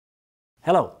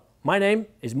Hello, my name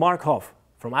is Mark Hoff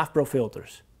from AFPRO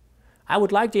Filters. I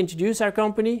would like to introduce our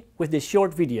company with this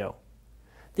short video.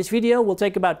 This video will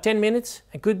take about 10 minutes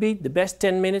and could be the best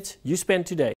 10 minutes you spend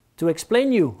today. To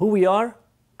explain you who we are,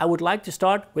 I would like to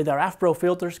start with our AFPRO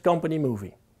Filters company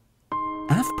movie.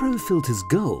 AFPRO Filters'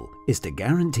 goal is to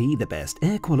guarantee the best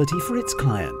air quality for its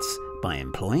clients by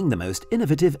employing the most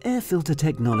innovative air filter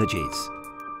technologies.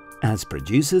 As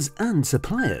producers and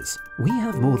suppliers, we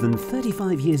have more than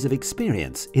 35 years of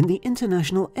experience in the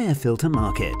international air filter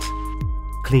market.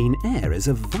 Clean air is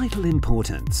of vital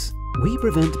importance. We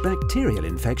prevent bacterial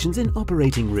infections in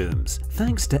operating rooms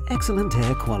thanks to excellent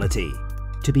air quality.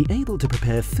 To be able to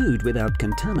prepare food without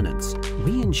contaminants,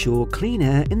 we ensure clean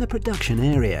air in the production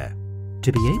area.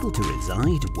 To be able to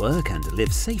reside, work and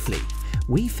live safely,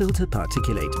 we filter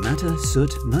particulate matter,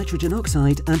 soot, nitrogen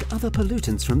oxide and other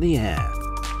pollutants from the air.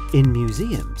 In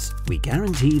museums, we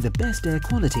guarantee the best air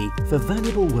quality for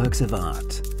valuable works of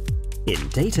art. In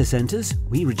data centers,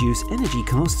 we reduce energy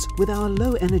costs with our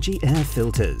low-energy air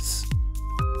filters.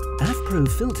 AFPRO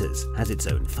Filters has its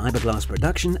own fiberglass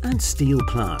production and steel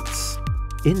plants.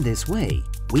 In this way,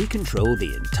 we control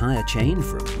the entire chain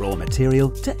from raw material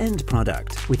to end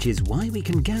product, which is why we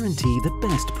can guarantee the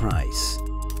best price.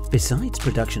 Besides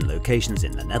production locations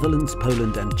in the Netherlands,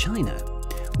 Poland and China,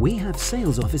 we have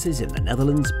sales offices in the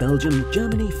Netherlands, Belgium,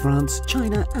 Germany, France,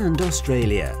 China and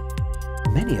Australia.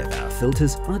 Many of our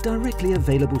filters are directly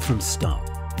available from stock.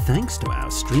 Thanks to our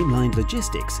streamlined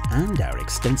logistics and our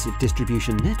extensive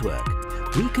distribution network,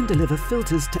 we can deliver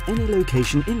filters to any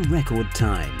location in record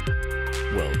time.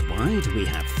 Worldwide, we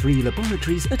have 3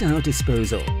 laboratories at our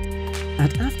disposal.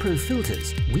 At AFPRO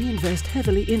Filters, we invest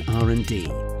heavily in R&D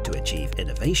to achieve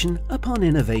innovation upon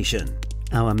innovation.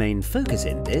 Our main focus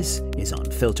in this is on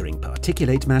filtering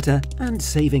particulate matter and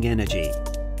saving energy.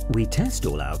 We test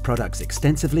all our products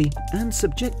extensively and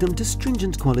subject them to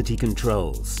stringent quality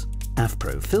controls.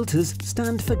 AFPRO Filters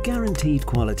stand for guaranteed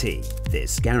quality.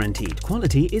 This guaranteed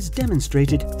quality is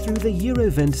demonstrated through the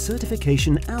Eurovent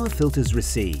certification our filters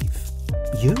receive.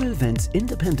 Eurovent's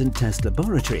independent test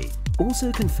laboratory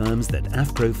also confirms that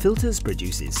AFPRO Filters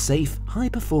produces safe,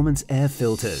 high-performance air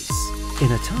filters.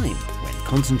 In a time when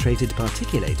concentrated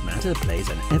particulate matter plays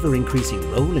an ever-increasing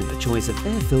role in the choice of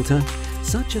air filter,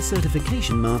 such a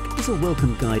certification mark is a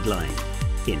welcome guideline.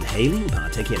 Inhaling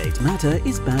particulate matter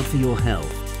is bad for your health.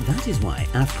 That is why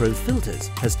AFPRO Filters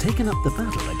has taken up the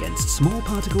battle against small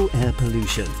particle air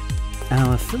pollution.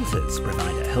 Our filters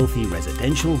provide a healthy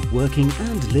residential, working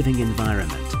and living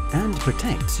environment and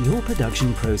protects your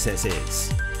production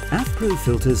processes. AFPRO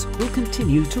Filters will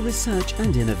continue to research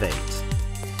and innovate.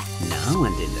 Now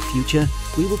and in the future,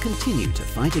 we will continue to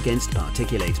fight against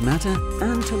particulate matter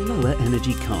and to lower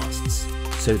energy costs,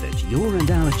 so that your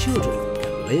and our children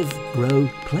can live, grow,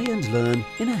 play and learn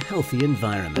in a healthy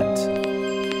environment.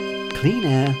 Clean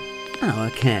air, our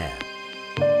care.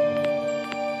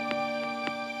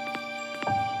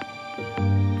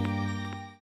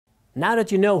 Now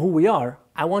that you know who we are,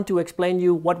 I want to explain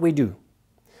you what we do.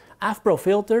 AFPRO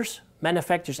Filters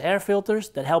manufactures air filters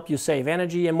that help you save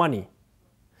energy and money.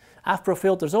 AFPRO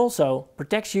Filters also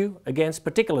protects you against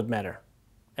particulate matter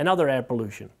and other air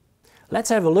pollution. Let's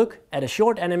have a look at a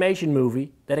short animation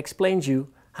movie that explains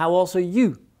you how also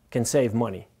you can save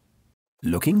money.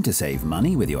 Looking to save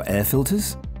money with your air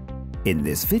filters? In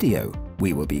this video,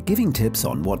 we will be giving tips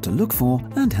on what to look for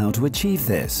and how to achieve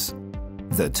this.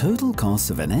 The total cost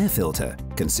of an air filter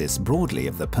consists broadly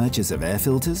of the purchase of air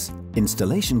filters,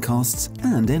 installation costs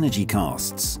and energy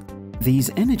costs.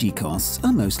 These energy costs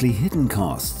are mostly hidden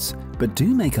costs, but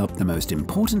do make up the most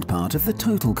important part of the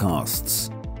total costs.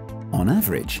 On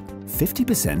average,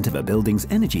 50% of a building's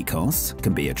energy costs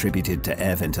can be attributed to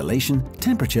air ventilation,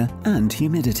 temperature and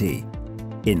humidity.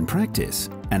 In practice,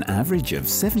 an average of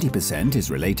 70% is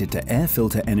related to air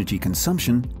filter energy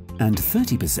consumption and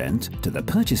 30% to the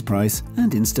purchase price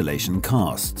and installation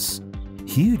costs.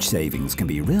 Huge savings can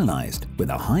be realized with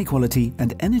a high-quality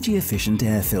and energy-efficient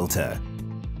air filter.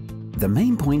 The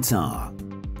main points are: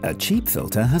 a cheap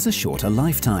filter has a shorter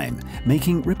lifetime,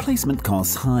 making replacement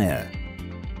costs higher.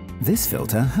 This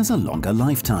filter has a longer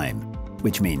lifetime,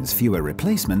 which means fewer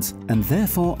replacements and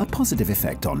therefore a positive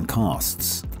effect on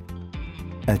costs.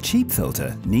 A cheap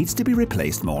filter needs to be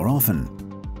replaced more often,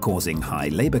 causing high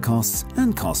labor costs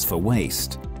and costs for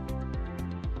waste.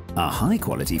 A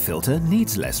high-quality filter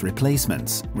needs less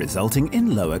replacements, resulting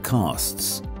in lower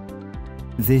costs.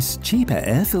 This cheaper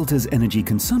air filter's energy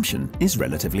consumption is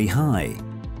relatively high.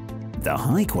 The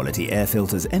high-quality air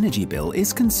filter's energy bill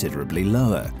is considerably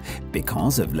lower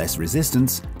because of less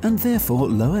resistance and therefore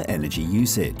lower energy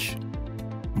usage.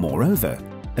 Moreover,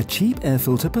 a cheap air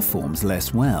filter performs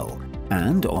less well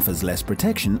and offers less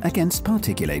protection against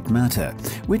particulate matter,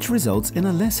 which results in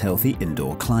a less healthy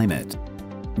indoor climate,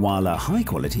 while a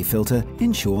high-quality filter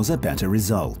ensures a better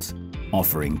result,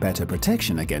 offering better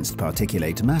protection against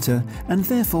particulate matter and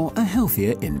therefore a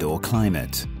healthier indoor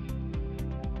climate.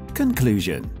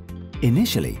 Conclusion.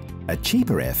 Initially, a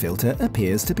cheaper air filter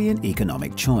appears to be an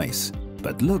economic choice,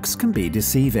 but looks can be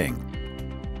deceiving.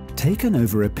 Taken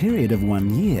over a period of 1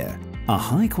 year, a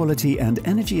high-quality and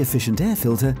energy-efficient air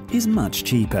filter is much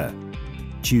cheaper.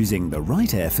 Choosing the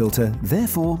right air filter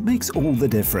therefore makes all the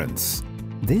difference.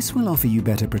 This will offer you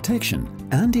better protection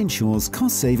and ensures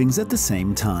cost savings at the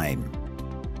same time.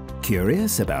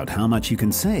 Curious about how much you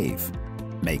can save?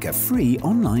 Make a free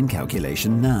online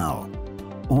calculation now,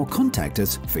 or contact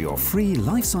us for your free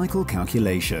life cycle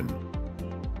calculation.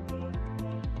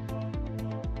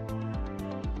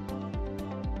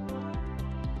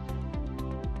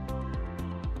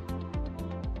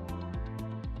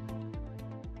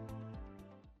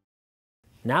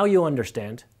 Now you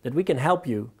understand that we can help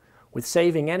you with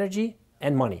saving energy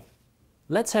and money.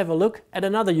 Let's have a look at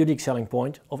another unique selling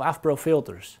point of AFPRO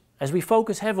Filters, as we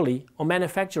focus heavily on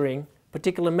manufacturing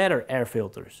particulate matter air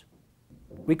filters.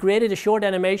 We created a short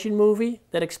animation movie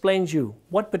that explains you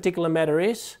what particulate matter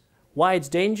is, why it's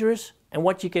dangerous, and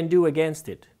what you can do against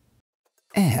it.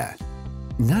 Air.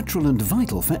 Natural and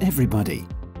vital for everybody.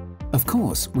 Of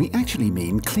course, we actually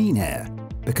mean clean air,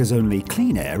 because only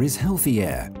clean air is healthy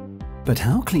air. But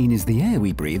how clean is the air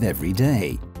we breathe every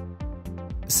day?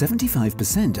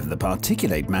 75% of the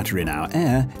particulate matter in our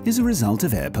air is a result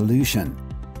of air pollution.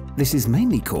 This is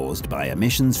mainly caused by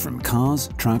emissions from cars,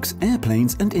 trucks,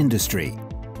 airplanes and industry.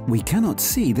 We cannot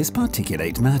see this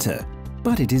particulate matter,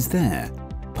 but it is there.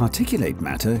 Particulate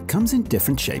matter comes in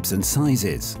different shapes and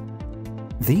sizes.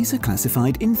 These are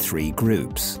classified in 3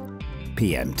 groups: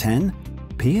 PM10,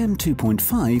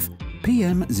 PM2.5,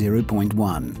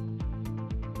 PM0.1.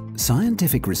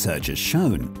 Scientific research has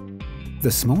shown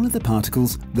the smaller the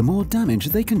particles, the more damage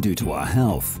they can do to our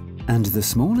health. And the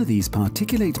smaller these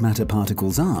particulate matter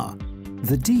particles are,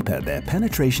 the deeper their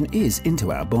penetration is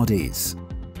into our bodies,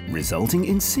 resulting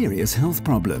in serious health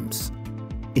problems.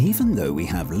 Even though we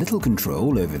have little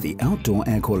control over the outdoor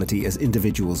air quality as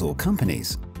individuals or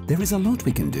companies, there is a lot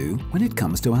we can do when it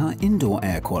comes to our indoor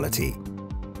air quality.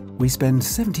 We spend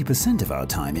 70% of our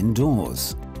time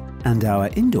indoors, and our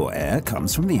indoor air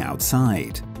comes from the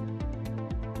outside.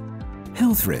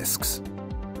 Health risks.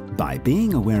 By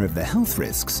being aware of the health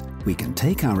risks, we can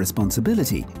take our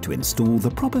responsibility to install the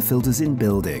proper filters in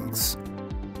buildings.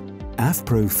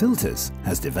 AFPRO Filters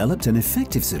has developed an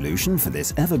effective solution for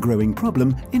this ever-growing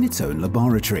problem in its own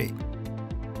laboratory.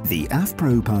 The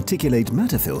AFPRO particulate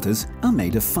matter filters are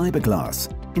made of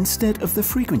fiberglass instead of the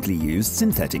frequently used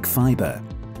synthetic fiber.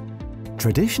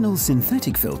 Traditional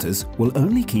synthetic filters will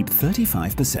only keep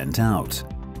 35% out,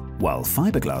 while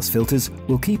fiberglass filters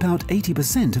will keep out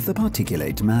 80% of the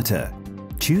particulate matter.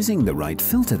 Choosing the right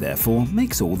filter, therefore,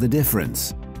 makes all the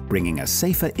difference, bringing a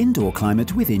safer indoor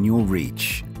climate within your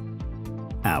reach.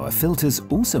 Our filters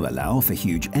also allow for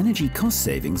huge energy cost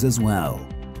savings as well.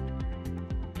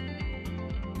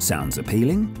 Sounds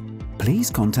appealing? Please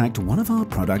contact one of our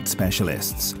product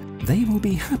specialists. They will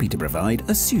be happy to provide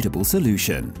a suitable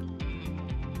solution.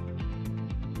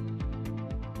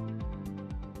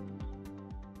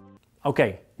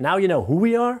 Okay, now you know who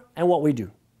we are and what we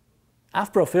do.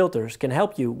 AFPRO Filters can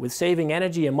help you with saving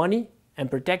energy and money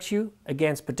and protects you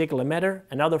against particulate matter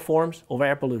and other forms of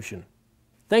air pollution.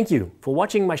 Thank you for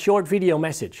watching my short video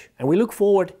message, and we look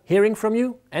forward hearing from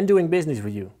you and doing business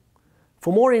with you.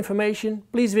 For more information,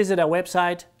 please visit our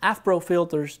website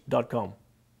afprofilters.com.